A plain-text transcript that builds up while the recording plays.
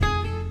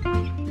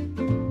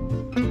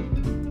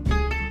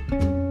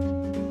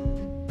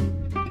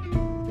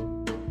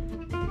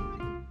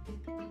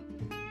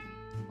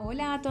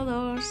a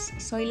todos,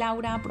 soy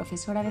Laura,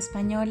 profesora de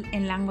español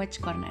en Language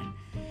Corner.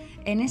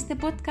 En este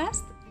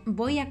podcast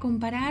voy a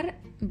comparar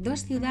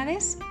dos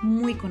ciudades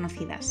muy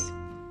conocidas,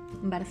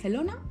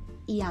 Barcelona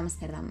y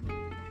Ámsterdam.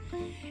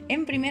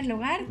 En primer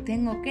lugar,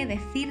 tengo que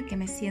decir que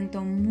me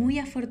siento muy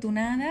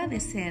afortunada de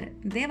ser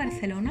de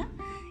Barcelona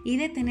y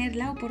de tener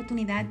la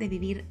oportunidad de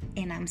vivir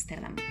en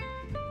Ámsterdam.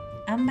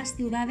 Ambas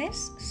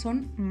ciudades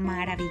son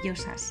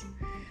maravillosas,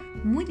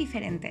 muy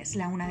diferentes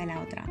la una de la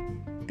otra,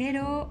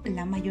 pero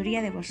la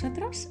mayoría de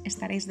vosotros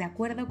estaréis de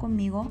acuerdo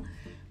conmigo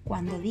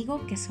cuando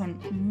digo que son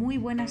muy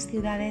buenas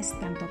ciudades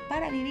tanto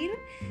para vivir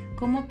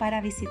como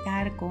para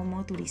visitar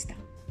como turista.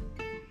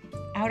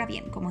 Ahora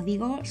bien, como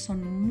digo,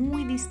 son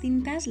muy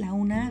distintas la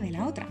una de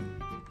la otra,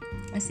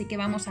 así que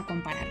vamos a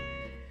comparar.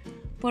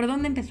 ¿Por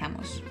dónde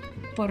empezamos?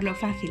 Por lo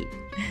fácil.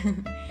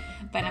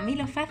 Para mí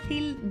lo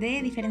fácil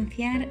de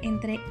diferenciar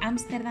entre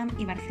Ámsterdam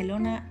y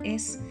Barcelona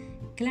es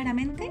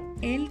claramente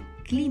el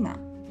clima.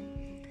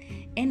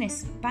 En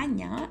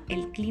España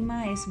el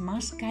clima es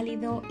más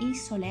cálido y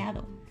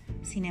soleado.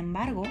 Sin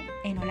embargo,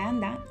 en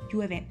Holanda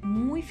llueve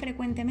muy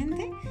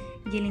frecuentemente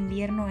y el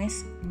invierno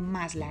es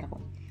más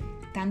largo.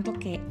 Tanto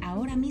que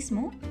ahora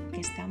mismo, que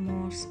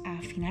estamos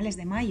a finales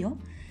de mayo,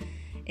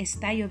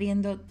 está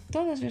lloviendo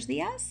todos los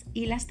días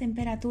y las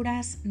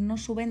temperaturas no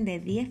suben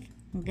de 10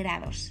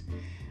 grados.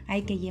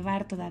 Hay que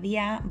llevar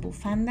todavía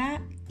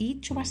bufanda y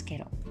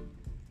chubasquero.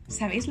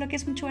 ¿Sabéis lo que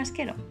es un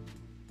chubasquero?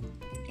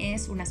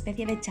 Es una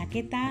especie de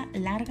chaqueta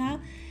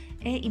larga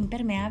e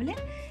impermeable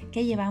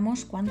que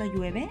llevamos cuando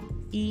llueve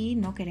y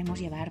no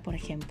queremos llevar, por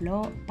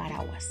ejemplo,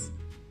 paraguas.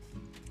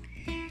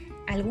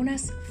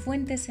 Algunas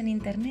fuentes en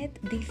internet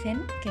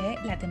dicen que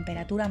la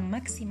temperatura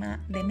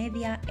máxima de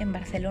media en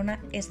Barcelona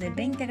es de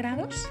 20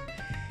 grados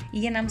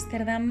y en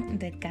Ámsterdam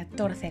de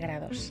 14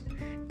 grados.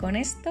 Con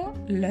esto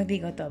lo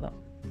digo todo.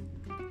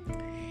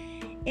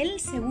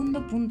 El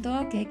segundo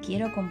punto que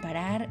quiero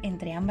comparar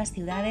entre ambas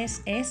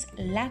ciudades es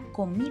la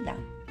comida.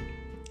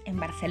 En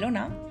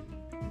Barcelona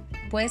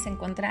puedes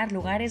encontrar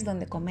lugares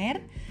donde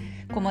comer,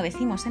 como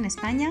decimos en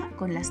España,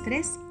 con las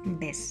 3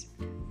 Bs: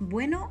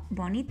 bueno,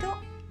 bonito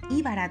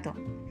y barato.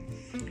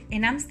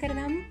 En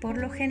Ámsterdam, por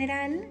lo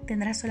general,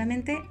 tendrás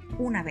solamente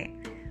una B: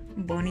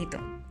 bonito.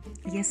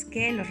 Y es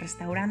que los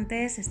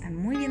restaurantes están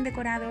muy bien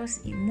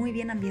decorados y muy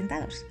bien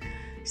ambientados.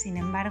 Sin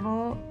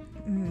embargo,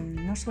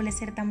 no suele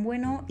ser tan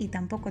bueno y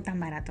tampoco tan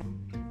barato.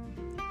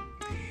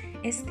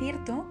 Es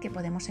cierto que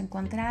podemos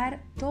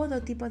encontrar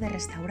todo tipo de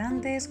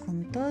restaurantes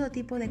con todo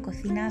tipo de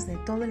cocinas de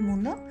todo el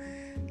mundo,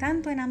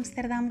 tanto en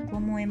Ámsterdam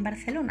como en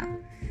Barcelona.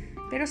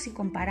 Pero si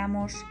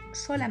comparamos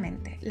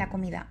solamente la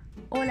comida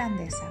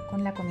holandesa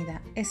con la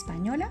comida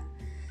española,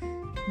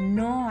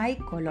 no hay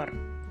color.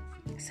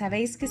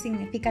 ¿Sabéis qué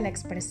significa la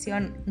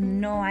expresión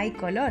no hay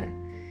color?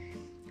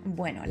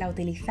 Bueno, la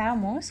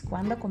utilizamos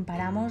cuando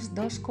comparamos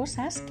dos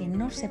cosas que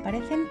no se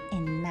parecen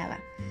en nada,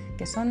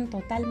 que son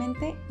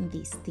totalmente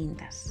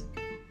distintas.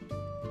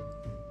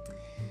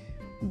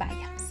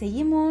 Vaya,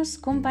 seguimos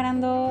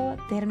comparando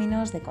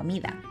términos de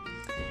comida.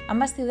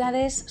 Ambas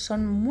ciudades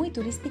son muy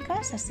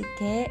turísticas, así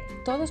que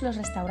todos los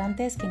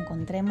restaurantes que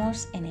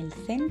encontremos en el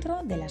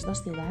centro de las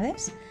dos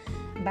ciudades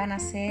van a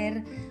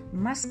ser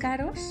más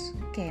caros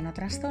que en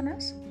otras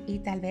zonas y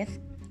tal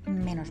vez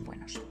menos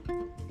buenos.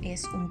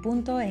 Es un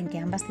punto en que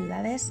ambas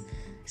ciudades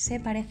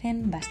se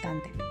parecen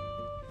bastante.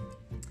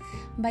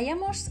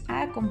 Vayamos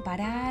a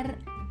comparar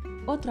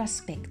otro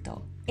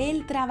aspecto,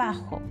 el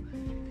trabajo.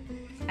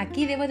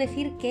 Aquí debo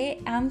decir que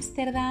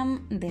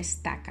Ámsterdam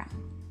destaca.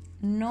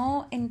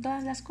 No en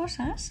todas las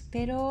cosas,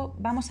 pero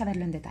vamos a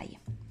verlo en detalle.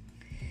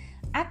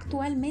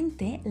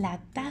 Actualmente la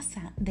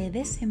tasa de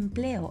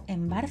desempleo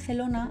en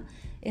Barcelona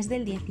es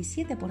del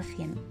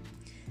 17%.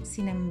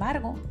 Sin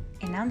embargo,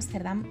 en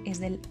Ámsterdam es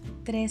del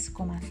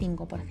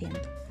 3,5%.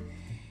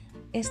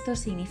 Esto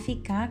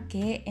significa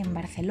que en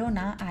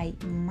Barcelona hay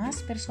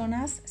más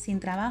personas sin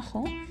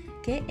trabajo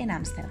que en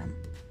Ámsterdam.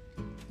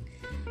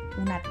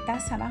 Una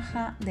tasa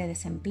baja de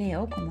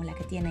desempleo como la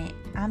que tiene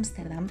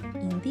Ámsterdam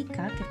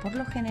indica que por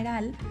lo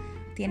general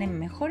tienen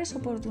mejores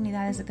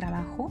oportunidades de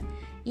trabajo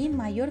y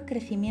mayor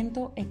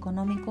crecimiento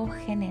económico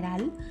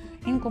general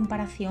en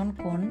comparación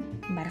con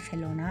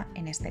Barcelona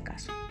en este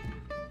caso.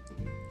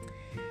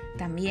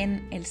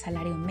 También el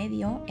salario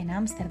medio en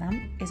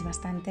Ámsterdam es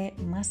bastante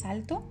más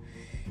alto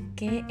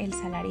que el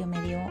salario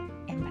medio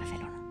en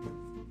Barcelona.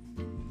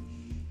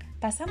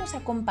 Pasamos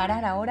a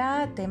comparar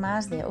ahora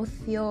temas de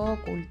ocio,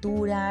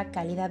 cultura,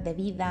 calidad de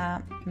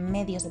vida,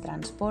 medios de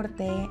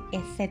transporte,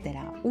 etc.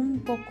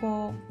 Un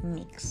poco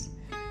mix.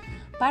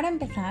 Para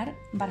empezar,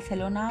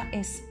 Barcelona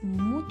es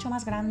mucho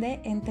más grande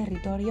en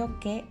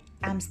territorio que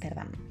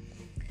Ámsterdam.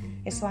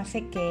 Eso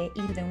hace que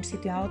ir de un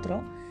sitio a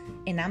otro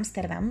en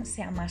Ámsterdam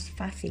sea más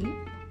fácil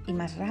y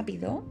más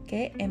rápido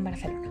que en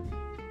Barcelona.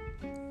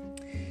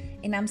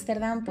 En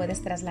Ámsterdam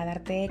puedes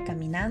trasladarte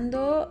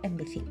caminando, en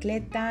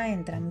bicicleta,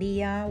 en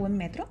tranvía o en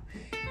metro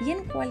y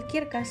en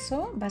cualquier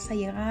caso vas a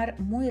llegar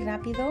muy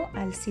rápido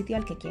al sitio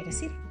al que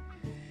quieres ir.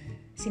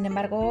 Sin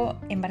embargo,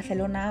 en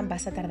Barcelona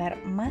vas a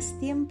tardar más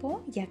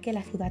tiempo ya que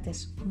la ciudad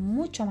es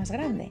mucho más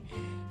grande.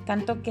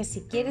 Tanto que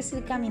si quieres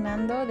ir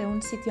caminando de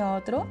un sitio a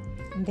otro,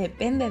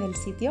 depende del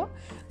sitio,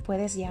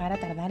 puedes llegar a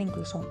tardar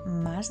incluso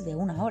más de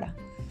 1 hora.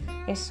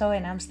 Eso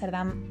en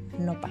Ámsterdam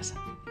no pasa.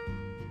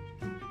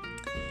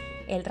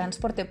 El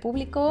transporte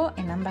público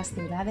en ambas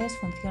ciudades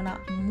funciona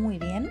muy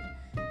bien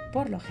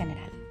por lo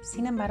general.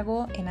 Sin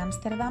embargo, en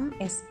Ámsterdam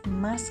es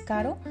más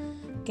caro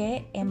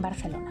que en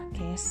Barcelona,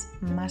 que es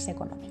más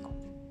económico.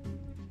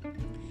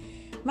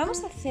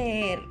 Vamos a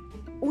hacer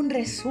un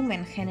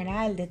resumen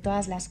general de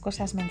todas las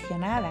cosas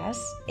mencionadas,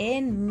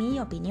 en mi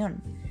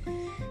opinión.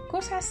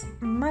 Cosas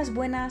más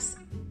buenas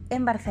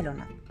en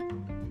Barcelona.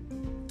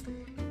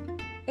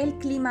 El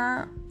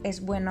clima es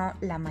bueno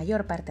la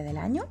mayor parte del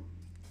año.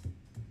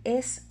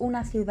 Es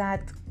una ciudad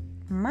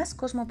más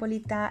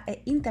cosmopolita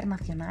e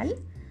internacional.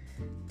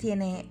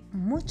 Tiene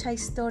mucha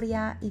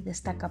historia y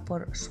destaca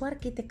por su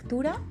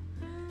arquitectura.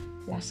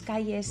 Las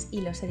calles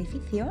y los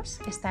edificios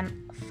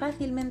están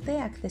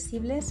fácilmente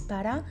accesibles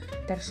para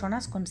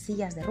personas con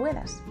sillas de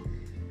ruedas.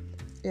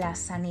 La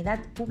sanidad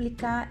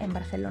pública en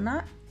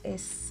Barcelona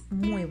es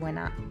muy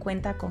buena.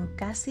 Cuenta con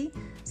casi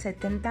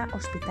 70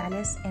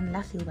 hospitales en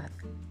la ciudad.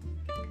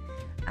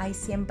 Hay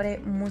siempre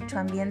mucho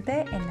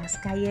ambiente en las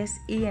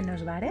calles y en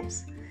los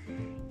bares.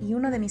 Y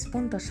uno de mis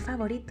puntos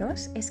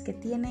favoritos es que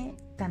tiene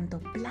tanto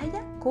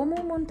playa como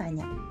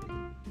montaña.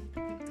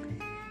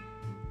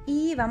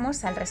 Y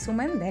vamos al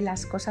resumen de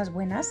las cosas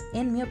buenas,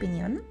 en mi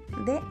opinión,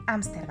 de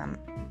Ámsterdam.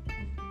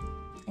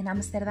 En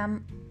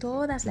Ámsterdam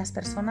todas las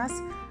personas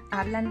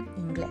hablan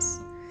inglés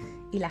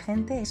y la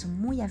gente es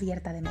muy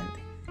abierta de mente.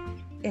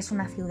 Es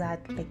una ciudad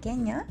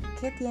pequeña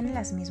que tiene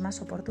las mismas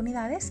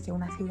oportunidades que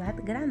una ciudad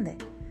grande.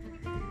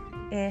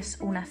 Es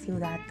una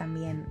ciudad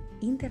también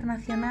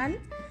internacional,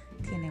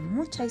 tiene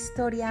mucha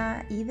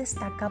historia y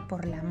destaca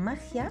por la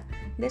magia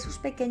de sus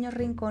pequeños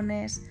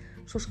rincones,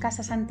 sus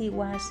casas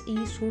antiguas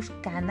y sus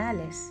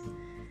canales.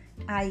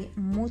 Hay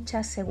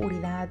mucha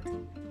seguridad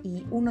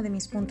y uno de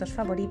mis puntos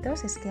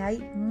favoritos es que hay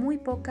muy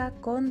poca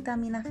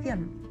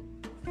contaminación.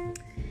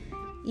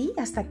 Y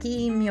hasta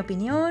aquí mi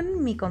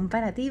opinión, mi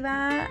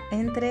comparativa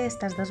entre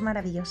estas dos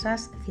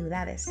maravillosas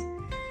ciudades.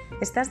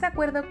 ¿Estás de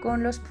acuerdo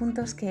con los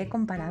puntos que he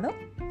comparado?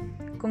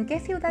 ¿Con qué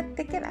ciudad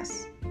te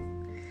quedas?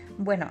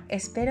 Bueno,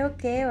 espero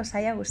que os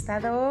haya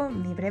gustado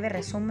mi breve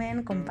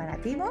resumen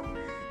comparativo.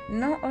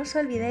 No os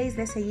olvidéis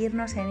de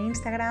seguirnos en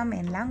Instagram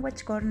en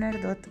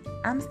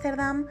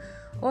languagecorner.amsterdam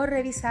o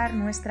revisar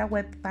nuestra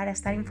web para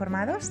estar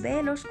informados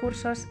de los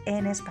cursos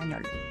en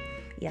español.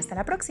 Y hasta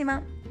la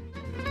próxima.